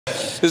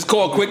This is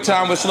called Quick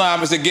Time with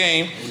Slime. It's a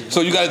game,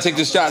 so you got to take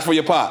the shots for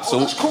your pop. So,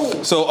 that's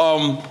cool. So,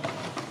 all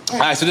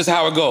right, so this is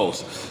how it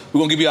goes. We're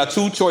going to give you our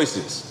two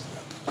choices.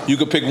 You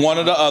can pick one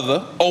or the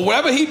other, or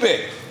whatever he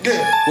picked.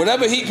 Yeah.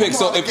 Whatever he picked.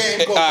 So,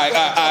 if, all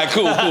right,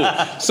 cool.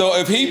 So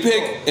if he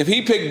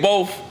picked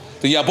both,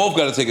 then y'all both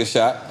got to take a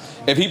shot.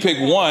 If he picked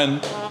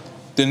one,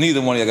 then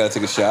neither one of y'all got to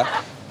take a shot.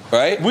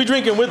 Right? We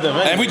drinking with them,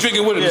 and we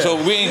drinking with them, so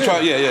we ain't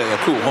trying. Yeah,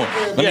 cool.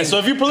 Yeah, so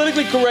if you're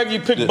politically correct,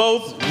 you pick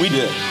both. We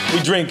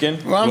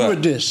drinking. Well, I'm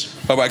with this.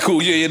 All right,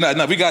 cool. Yeah,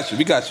 no, we got you.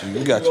 You have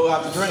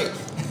to drink.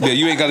 Yeah,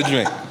 you ain't got to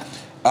drink.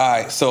 All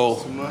right,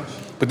 so,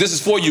 but this is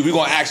for you. We're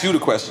gonna ask you the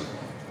question.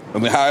 I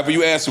mean, however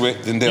you answer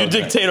it, then they'll. You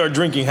dictate our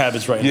drinking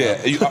habits right now.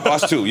 Yeah,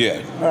 us too.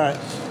 Yeah. All right.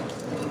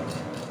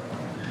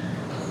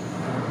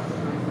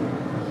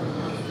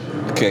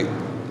 Okay.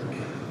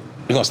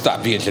 We're gonna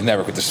stop being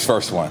generic with this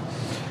first one.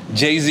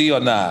 Jay-Z or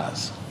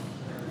Nas?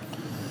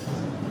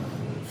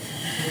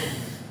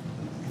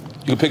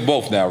 You can pick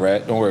both now,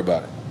 Red. Don't worry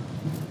about it.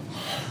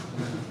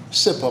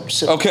 Sip up.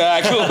 Okay,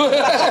 all right, cool.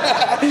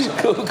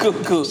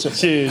 cool. Cheers. Cool.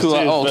 Cheers,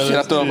 Oh, shit,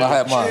 I thought I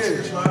had mine.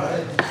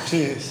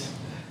 Cheers.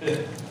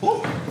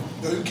 No,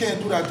 you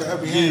can't do that to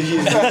every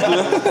hand.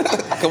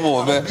 Come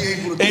on, man.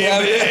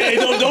 Hey,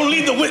 don't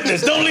lead the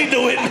witness. Don't lead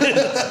the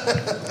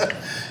witness.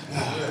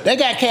 They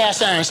got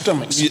cast iron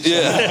stomachs.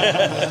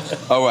 Yeah.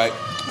 All right.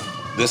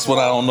 This one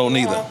I don't know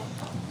neither.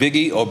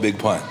 Biggie or Big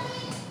Pun?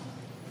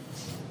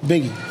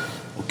 Biggie.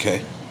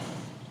 Okay.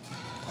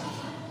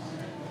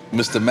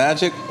 Mr.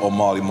 Magic or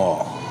Marley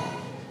Marl?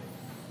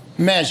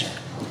 Magic.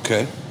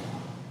 Okay.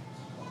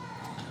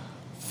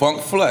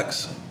 Funk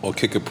Flex or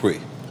Kid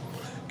Capri?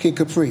 Kid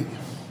Capri.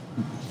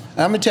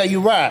 I'm gonna tell you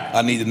why.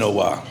 I need to know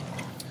why.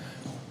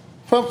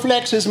 Funk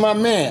Flex is my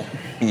man.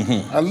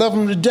 I love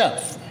him to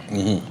death.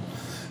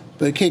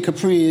 But Kid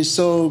Capri is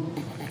so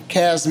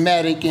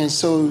charismatic and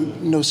so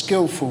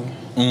skillful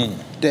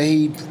that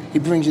he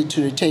brings it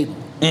to the table.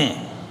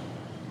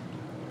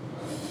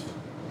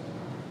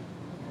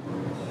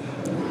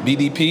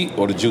 BDP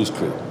or the Juice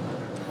Crew?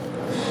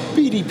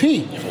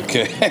 BDP.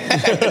 Okay.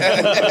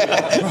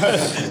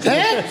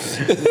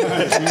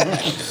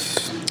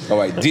 All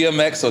right,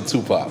 DMX or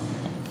Tupac?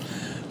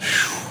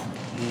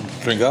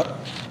 Drink up.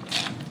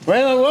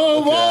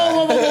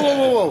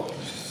 Whoa.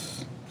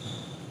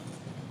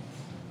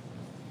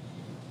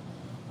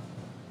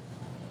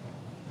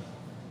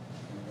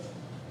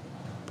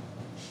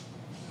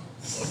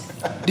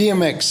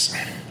 DMX.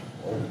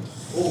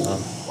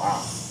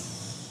 Wow.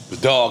 The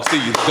dog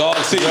see you. The dog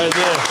see you. Right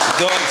there. The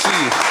dog see you.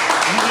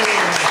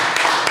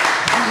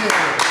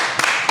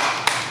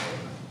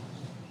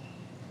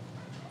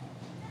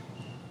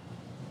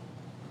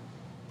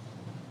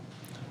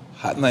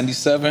 Hot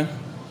 97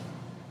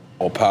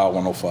 or Power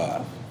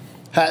 105?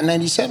 Hot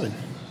 97.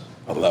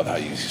 I love how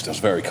you was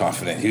very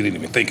confident. You didn't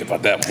even think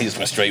about that one. He just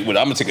went straight with it.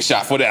 I'm gonna take a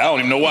shot for that. I don't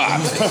even know why.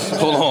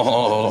 Hold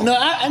on. No,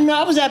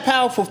 I was at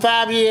Power for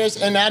 5 years,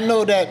 and I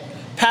know that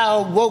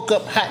Power woke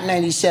up Hot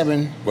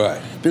 97.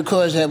 Right.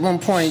 Because at one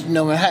point, in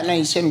Hot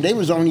 97, they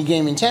was the only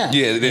game in town.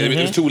 Yeah, it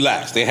was too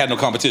lax. They had no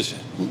competition.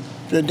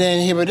 But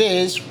then here it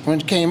is, when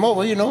it came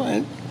over,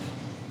 and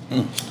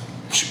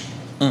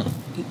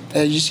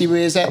as you see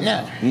where it's at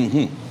now.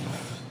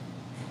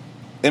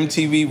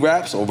 MTV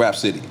Raps or Rap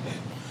City?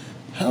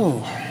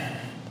 Oh,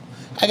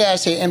 I gotta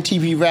say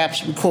MTV Raps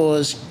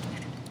because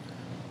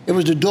it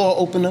was the door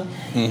opener,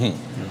 and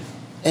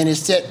it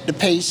set the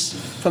pace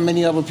for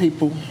many other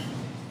people.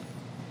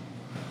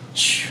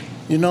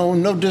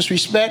 No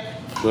disrespect.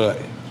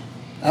 Right.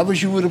 I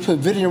wish you would have put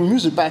Video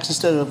Music Box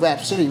instead of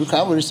Rap City, because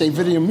I would have said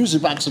Video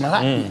Music Box in the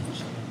hot minute.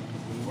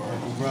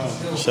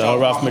 Shout out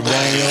Ralph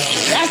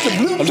McDaniel. That's the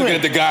blueprint. I'm looking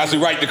at the guys who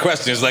write the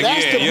questions. Like,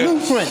 that's the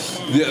blueprint.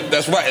 Yeah,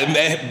 that's right. You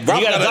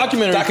got a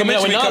documentary coming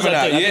out with Nas,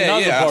 I think.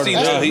 Yeah, I've seen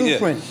that's that. the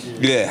blueprint.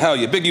 Yeah, hell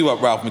yeah. Big you up,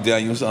 Ralph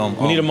McDaniels.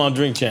 We need him on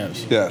Drink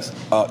Champs. Yes.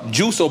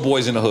 Juice or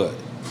Boys in the Hood?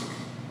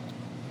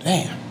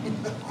 Damn.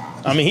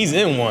 I mean, he's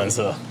in one,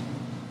 so.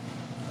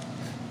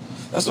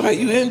 That's right,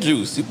 you in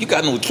Juice. You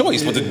got no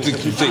choice but to take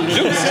Juice. He's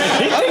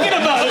thinking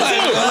about it,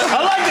 too.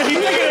 I like that he's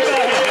thinking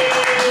about it.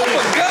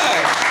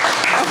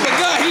 I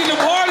forgot. He in the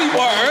party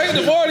bar, right?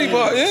 The party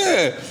bar,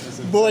 yeah.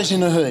 Boys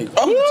in the Hood.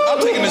 I'm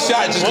taking a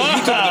shot just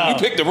because you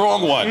picked the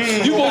wrong one.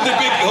 You both the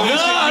big.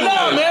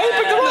 No, man, he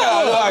picked the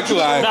wrong one.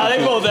 Nah, they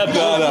both that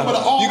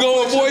bad. You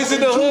go with Boys in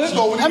the Hood?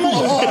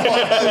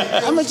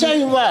 I'm gonna tell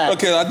you why.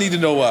 Okay, I need to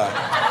know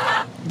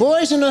why.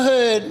 Boys in the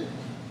Hood,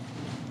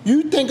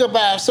 you think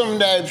about something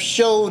that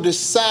showed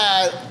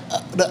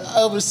the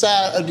other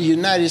side of the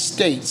United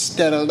States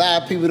that a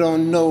lot of people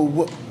don't know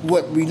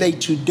what relate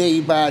to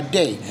day by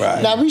day.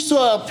 Right. Now, we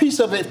saw a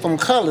piece of it from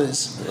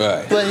Colors,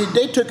 right, but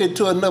they took it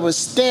to another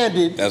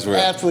standard. That's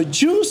right. And for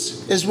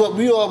Juice, is what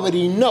we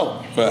already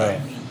know. Right.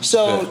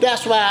 So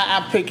that's why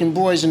I'm picking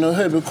Boys in the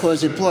Hood,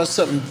 because it brought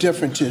something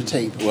different to the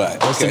table. Right.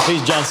 Rest in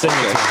peace, John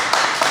Singleton.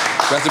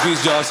 Rest in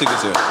peace, John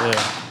Singleton.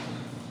 Yeah.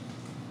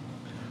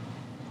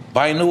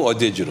 Vinyl or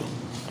digital?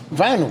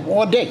 Vinyl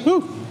all day.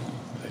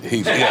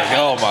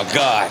 Oh my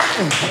God.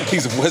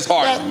 His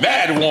heart is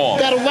mad warm.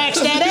 Gotta wax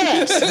that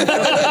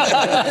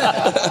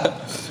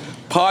ass.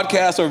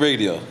 Podcast or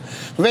radio?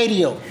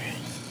 Radio.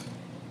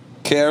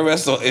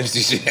 KRS or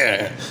MC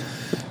Sharon?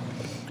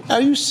 Are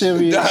you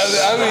serious?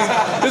 I mean,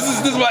 this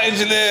is my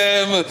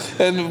engineer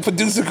and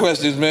producer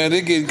questions, man.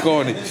 They getting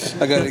corny.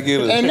 I gotta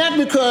get it. And not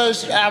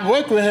because I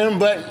work with him,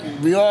 but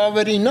we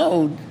already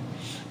know.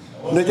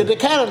 Look at the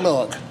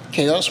catalog.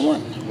 Chaos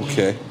One.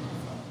 Okay.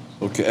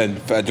 And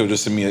Fat Joe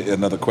just sent me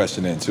another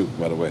question in too,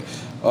 by the way.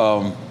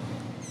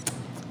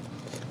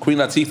 Queen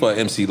Latifah or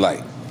MC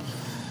Lyte?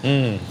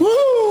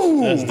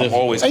 Woo! That's different. I'm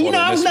always and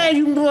I'm glad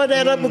you brought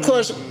that up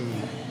because a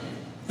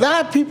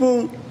lot of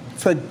people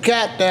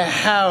forgot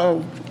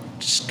how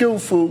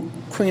skillful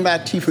Queen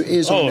Latifah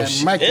is on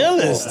that microphone.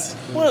 Illest.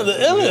 One of the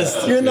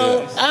illest. You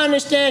know, I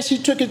understand she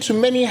took it to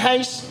many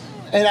heights,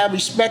 and I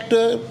respect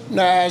her.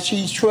 Now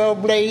she's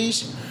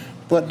trailblazed,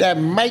 but that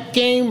mic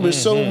game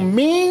was so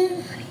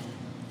mean,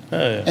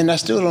 and I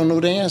still don't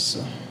know the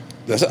answer.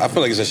 I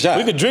feel like it's a shot.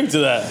 We could drink to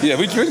that. Yeah,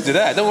 we drink to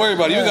that. Don't worry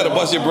about it. You ain't got to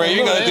bust your brain.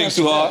 You ain't got to think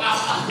too hard.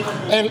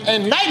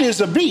 And Light is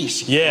a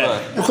beast. Yeah.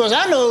 Right. Because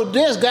I know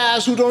there's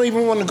guys who don't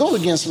even want to go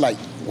against Light.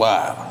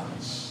 Wow.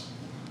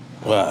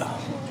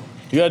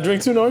 You got a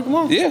drink too, N.O.R.E? Come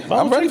on. Yeah,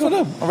 I'm ready for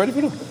them.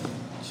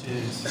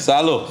 Cheers.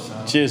 Salud.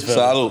 Cheers,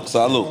 fella.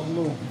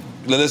 Salud.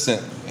 Listen,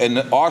 in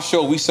our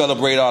show, we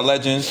celebrate our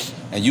legends,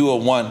 and you are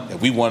one,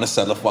 and we want to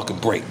sell a fucking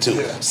break, too.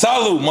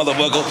 Salud,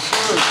 motherfucker.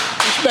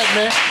 Respect,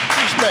 man.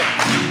 Respect.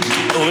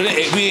 Oh,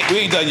 we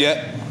ain't done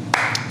yet.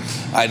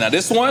 All right, now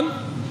this one,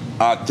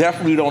 I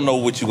definitely don't know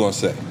what you're going to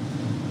say.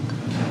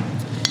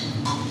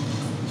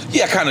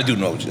 Yeah, I kind of do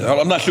know.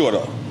 I'm not sure,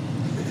 though.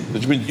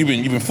 But you've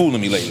been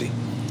fooling me lately.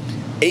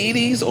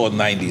 80s or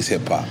 90s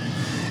hip-hop?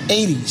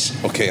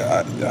 80s. Okay,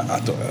 I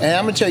thought... And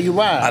I'm going to tell you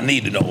why. I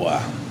need to know why.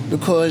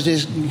 Because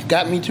it's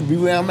got me to be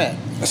where I'm at.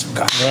 That's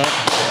got It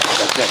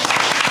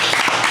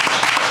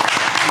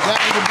got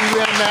me to be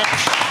where I'm at,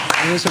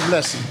 and it's a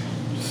blessing.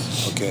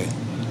 Okay.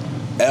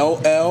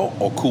 LL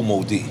or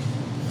Kumo D?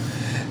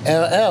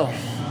 LL,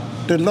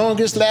 the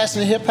longest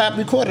lasting hip hop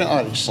recording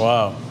artist.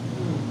 Wow.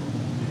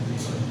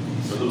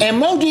 And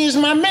Mo D is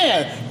my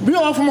man. We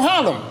all from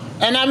Harlem,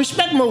 and I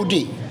respect Mo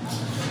D.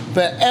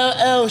 But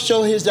LL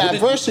showed his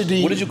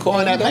diversity what did you call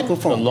on that him, though?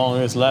 microphone. The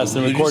longest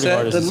lasting recording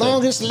artist. The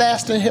longest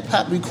lasting hip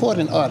hop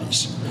recording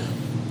artist.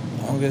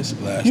 Longest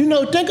lasting. You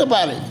know, think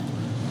about it.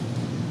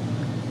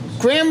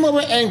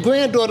 Grandmother and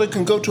granddaughter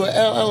can go to an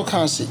LL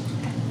concert.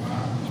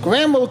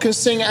 Grandmother can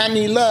sing I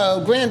Need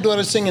Love,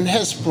 granddaughter singing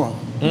Headsprung.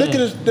 Look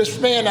at the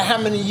span of how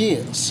many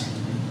years.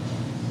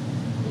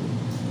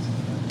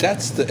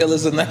 That's the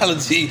illest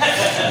analogy.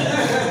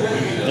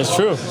 That's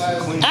true.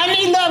 I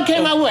Need Love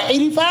came out, what,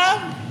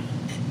 85?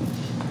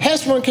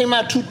 Headsprung came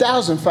out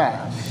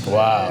 2005.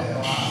 Wow.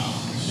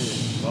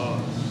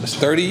 It's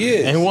 30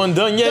 years. Ain't one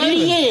done yet 30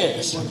 either.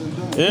 years.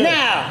 Yeah.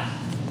 Now,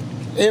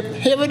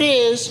 here it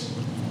is,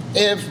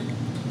 if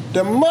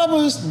the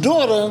mother's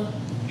daughter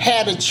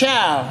had a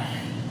child,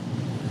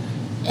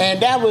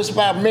 and that was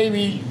about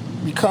maybe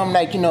become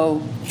like,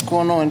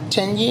 going on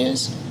 10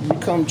 years,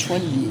 become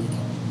 20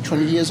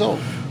 years old.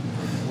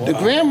 Wow. The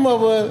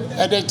grandmother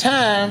at that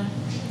time,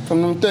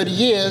 from them 30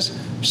 years,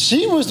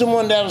 she was the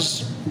one that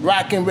was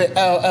rocking with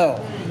LL.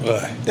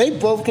 Right. They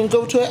both can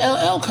go to an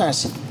LL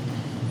concert.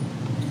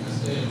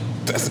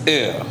 That's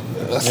ill.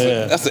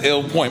 That's an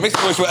ill point. Make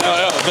some noise for LL. Shout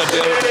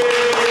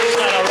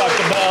out Rock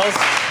the Bells.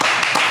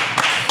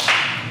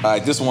 All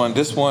right, this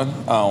one,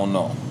 I don't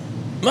know.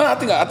 No, I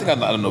think I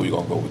know where you're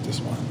gonna go with this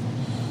one.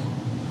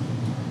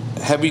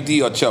 Heavy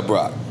D or Chubb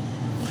Rock?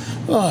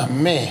 Oh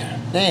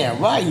man, damn!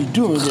 Why are you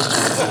doing this?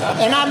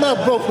 And I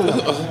love both of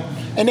them,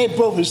 and they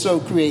both are so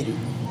creative.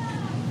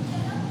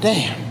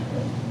 Damn.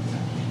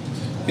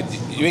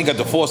 You ain't got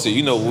to force it.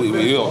 We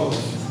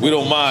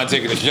don't mind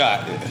taking a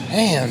shot.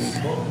 Damn.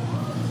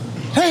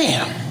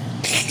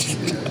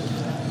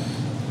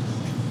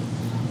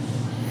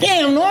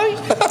 Damn, N.O.R.E.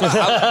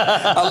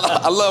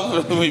 I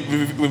love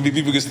when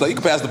people get stuck. You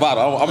can pass the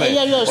bottle. Or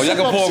y'all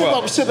can pour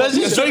up. Let's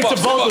just drink to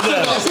both of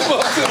them.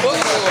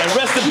 And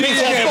rest in peace.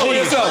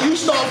 You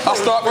start first. I'll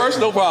start first?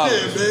 No problem.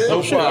 Yeah, man.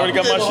 No problem. I already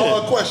got my shit.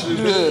 Hard questions,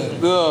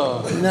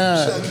 man.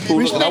 Nah,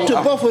 respect to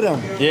both of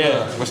them.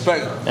 Yeah.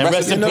 Respect. And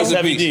rest in peace,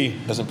 Heavy D.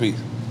 Rest in peace.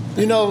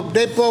 They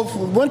both,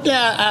 one thing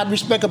I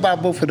respect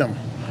about both of them,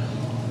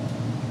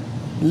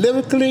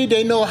 lyrically,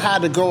 they know how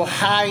to go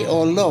high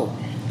or low.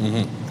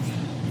 Mm-hmm.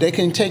 They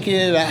can take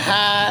it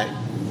at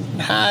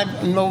a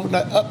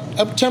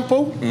up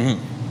tempo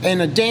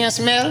in a dance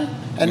manner,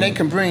 and they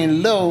can bring it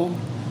low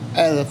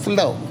as a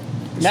flow.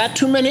 Not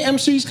too many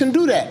MCs can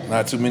do that.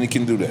 Not too many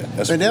can do that.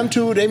 But them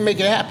two, they make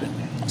it happen.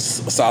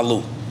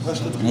 Salute.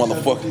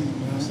 Motherfucker.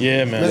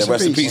 Yeah, man.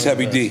 Rest in peace,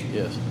 Heavy D.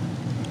 Yes.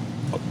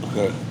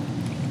 Okay.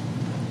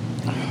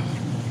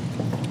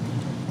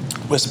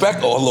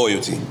 Respect or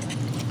loyalty?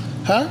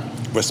 Huh?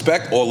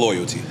 Respect or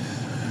loyalty?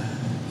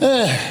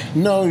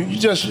 No, you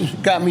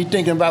just got me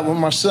thinking about what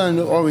my son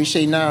always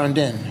say now and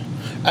then.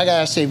 I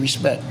gotta say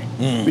respect.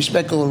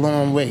 Respect goes a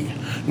long way.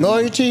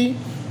 Loyalty,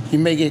 you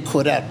may get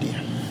caught out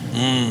there.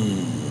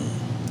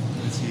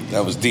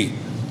 That was deep.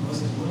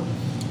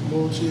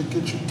 Loyalty will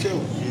get you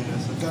killed. You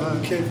gotta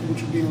be careful what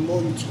you're being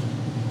loyal to.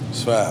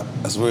 It's fire.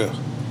 That's real.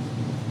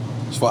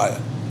 It's fire.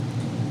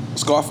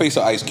 Scarface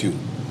or Ice Cube?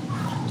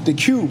 The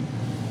Cube.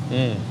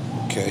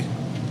 Okay.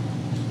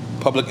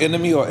 Public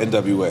Enemy or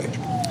NWA?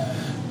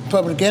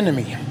 Public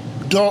Enemy.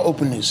 Door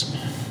openers.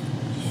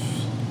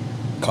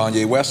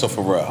 Kanye West or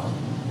Pharrell?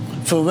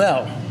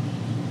 Pharrell.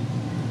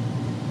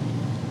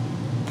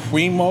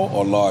 Primo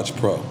or Large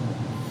Pro?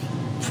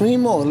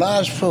 Primo or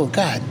Large Pro.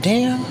 God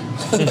damn.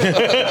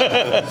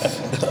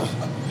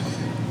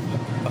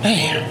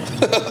 Man.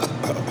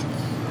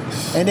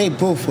 And they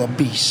both are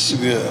beasts.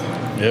 Yeah.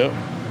 Yep.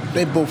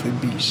 They both are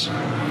beasts.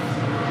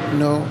 You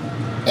know?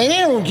 And they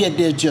don't get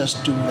their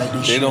just due like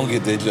they should. They don't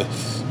get their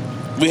just.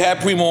 We had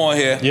Primo on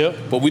here.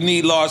 Yep. But we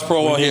need Large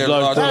Pro on here.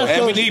 Large Pro.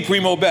 And we need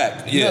Primo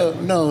back. Yeah.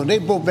 No, they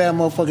both bad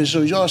motherfuckers,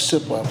 so y'all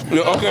sip up.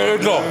 Yeah, okay,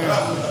 let's go.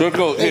 Let's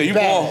go. Yeah, you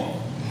ball.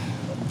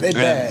 They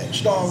bad.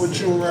 Starting with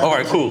you around. All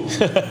right, cool.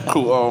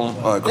 Cool. All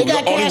right, cool. They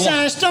got cast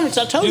iron stomachs,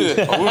 I told you.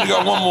 Yeah, we only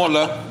got one more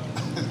left.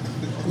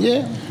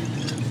 Yeah.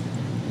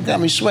 You got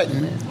me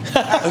sweating, man.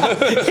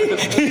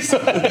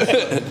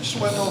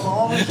 Sweating over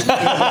orange.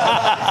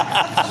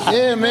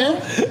 Yeah,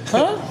 man.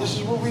 Huh? This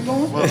is what we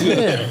doing?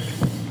 Yeah.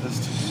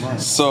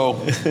 So,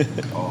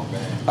 all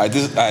right,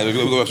 we're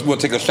going to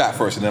take a shot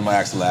first and then I'm going to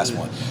ask the last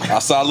one.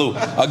 Salute.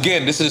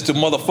 Again, this is the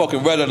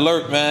motherfucking Red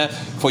Alert, man.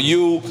 For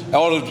you,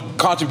 all the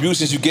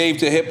contributions you gave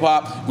to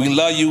hip-hop, we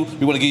love you.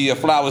 We want to give you your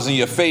flowers in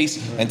your face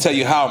and tell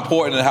you how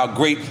important and how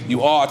great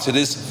you are to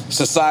this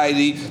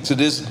society, to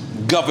this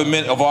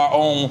government of our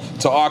own,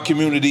 to our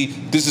community.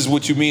 This is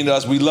what you mean to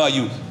us. We love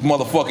you,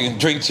 motherfucking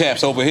drink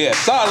champs over here.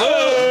 Salute!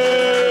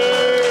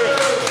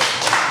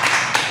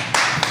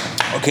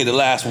 Okay, the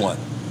last one.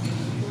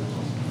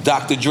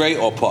 Dr. Dre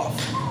or Puff?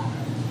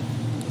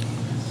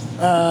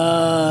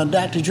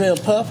 Dr. Dre or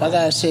Puff? I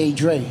gotta say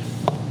Dre.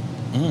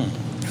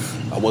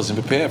 I wasn't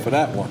prepared for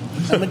that one.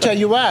 I'm gonna tell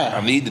you why.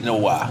 I need to know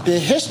why. The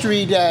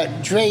history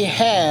that Dre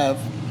have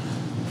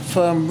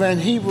from when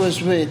he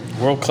was with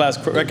World Class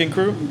Wrecking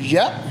Crew?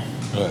 Yep.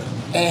 Right.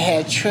 And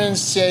had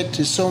trendset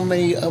to so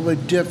many other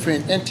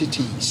different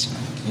entities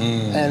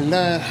and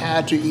learned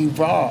how to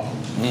evolve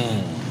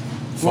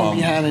from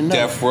behind another.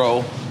 Death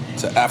Row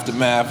to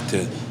Aftermath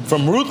to...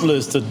 From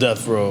Ruthless to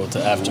Death Row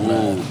to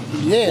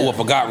Aftermath. Yeah. Oh, I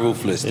forgot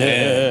Ruthless.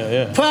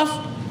 Yeah. Puff,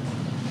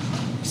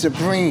 he's the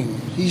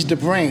brain. He's the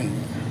brain.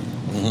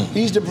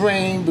 He's the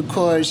brain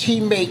because he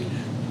make...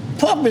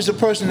 Puff is a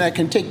person that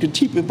can take the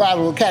cheapest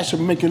bottle of ketchup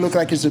and make it look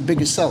like it's the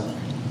biggest seller.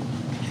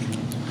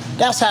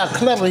 That's how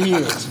clever he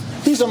is.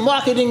 He's a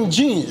marketing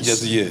genius.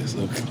 Yes, he is.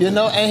 Okay. You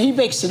know, and he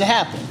makes it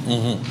happen.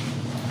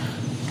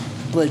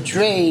 But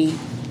Dre,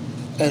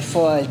 as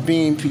far as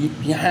being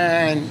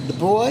behind the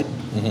board,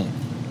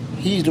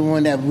 he's the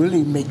one that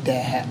really make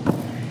that happen.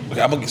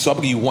 Okay, I'm gonna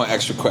give you one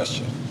extra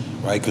question,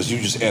 right? Because you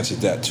just answered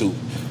that too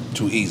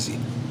easy.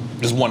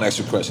 Just one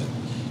extra question.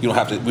 You don't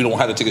have to. We don't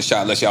have to take a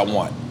shot unless y'all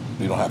want.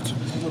 You don't have to.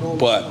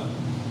 But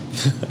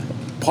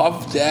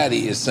Puff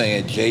Daddy is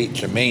saying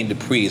Jermaine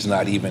Dupri is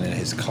not even in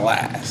his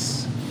class.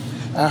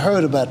 I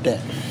heard about that.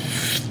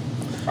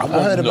 I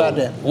heard about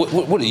that.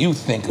 What do you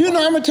think? You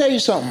know, I'm gonna tell you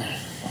something.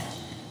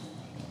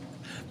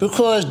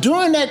 Because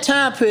during that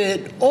time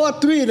period, all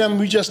three of them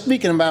we just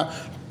speaking about,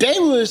 they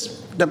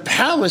was the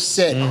power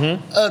set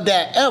of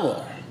that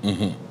era.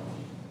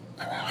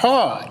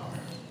 Hard,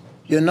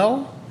 you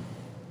know?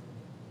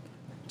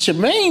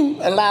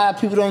 Jermaine, a lot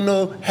of people don't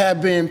know,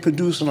 have been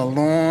producing a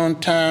long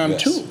time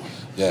too.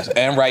 Yes,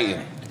 and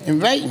writing.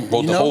 And writing.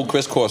 Wrote the whole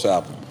Chris Course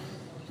album.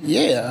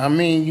 Yeah, I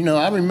mean, you know,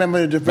 I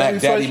remember the very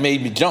Mac Daddy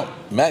made me jump.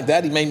 Mac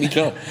Daddy made me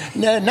jump.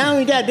 Now, not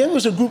only that, there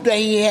was a group that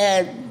he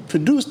had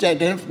produced that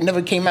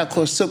never came out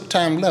called Silk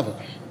Time Level.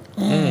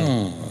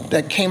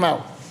 That came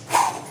out.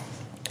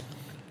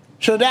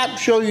 So that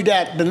show you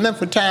that the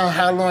length of time,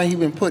 how long he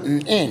been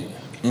putting in.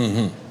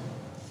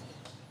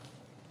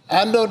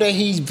 I know that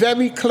he's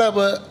very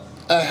clever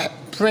at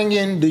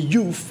bringing the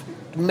youth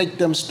to make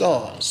them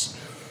stars.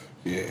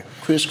 Yeah.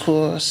 Chris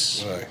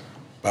Course. Right.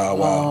 Bow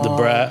Wow. The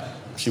Brat.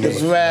 The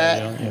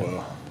Brat.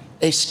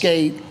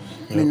 Escape,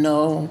 you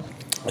know.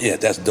 Yeah,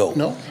 that's dope.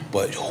 No.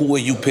 But who are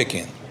you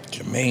picking?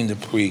 Jermaine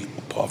Dupri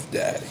or Puff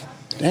Daddy?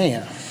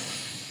 Damn.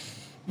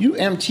 You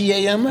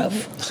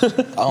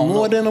MTAMF.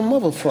 More than a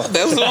motherfucker.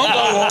 That's what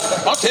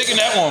I'm taking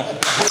that one.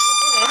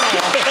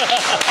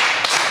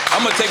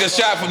 I'm gonna take a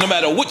shot for no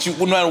matter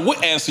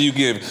what answer you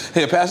give.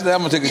 Here, pass it down.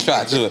 I'm gonna take a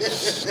shot to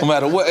it. No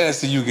matter what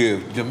answer you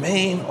give,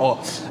 Jermaine or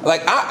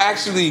like I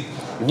actually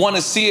want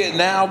to see it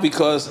now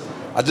because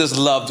I just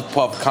loved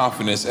Puff's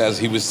confidence as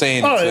he was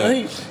saying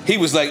it. He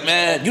was like,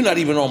 man, you're not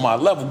even on my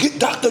level. Get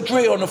Dr.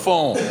 Dre on the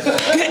phone.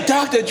 Get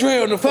Dr.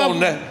 Dre on the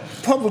phone.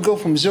 Puff would go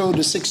from 0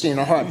 to 60 in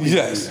a heartbeat.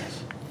 Yes.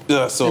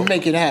 Yeah. So and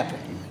make it happen.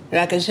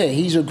 Like I said,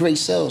 he's a great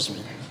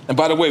salesman. And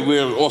by the way,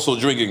 we're also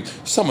drinking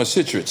Summer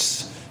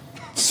Citrus.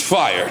 It's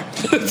fire.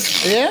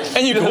 Yeah?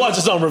 And you can watch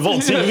us on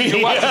Revolt TV. You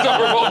can watch us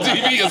on Revolt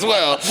TV as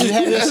well. You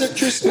have your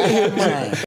citrus, I have mine.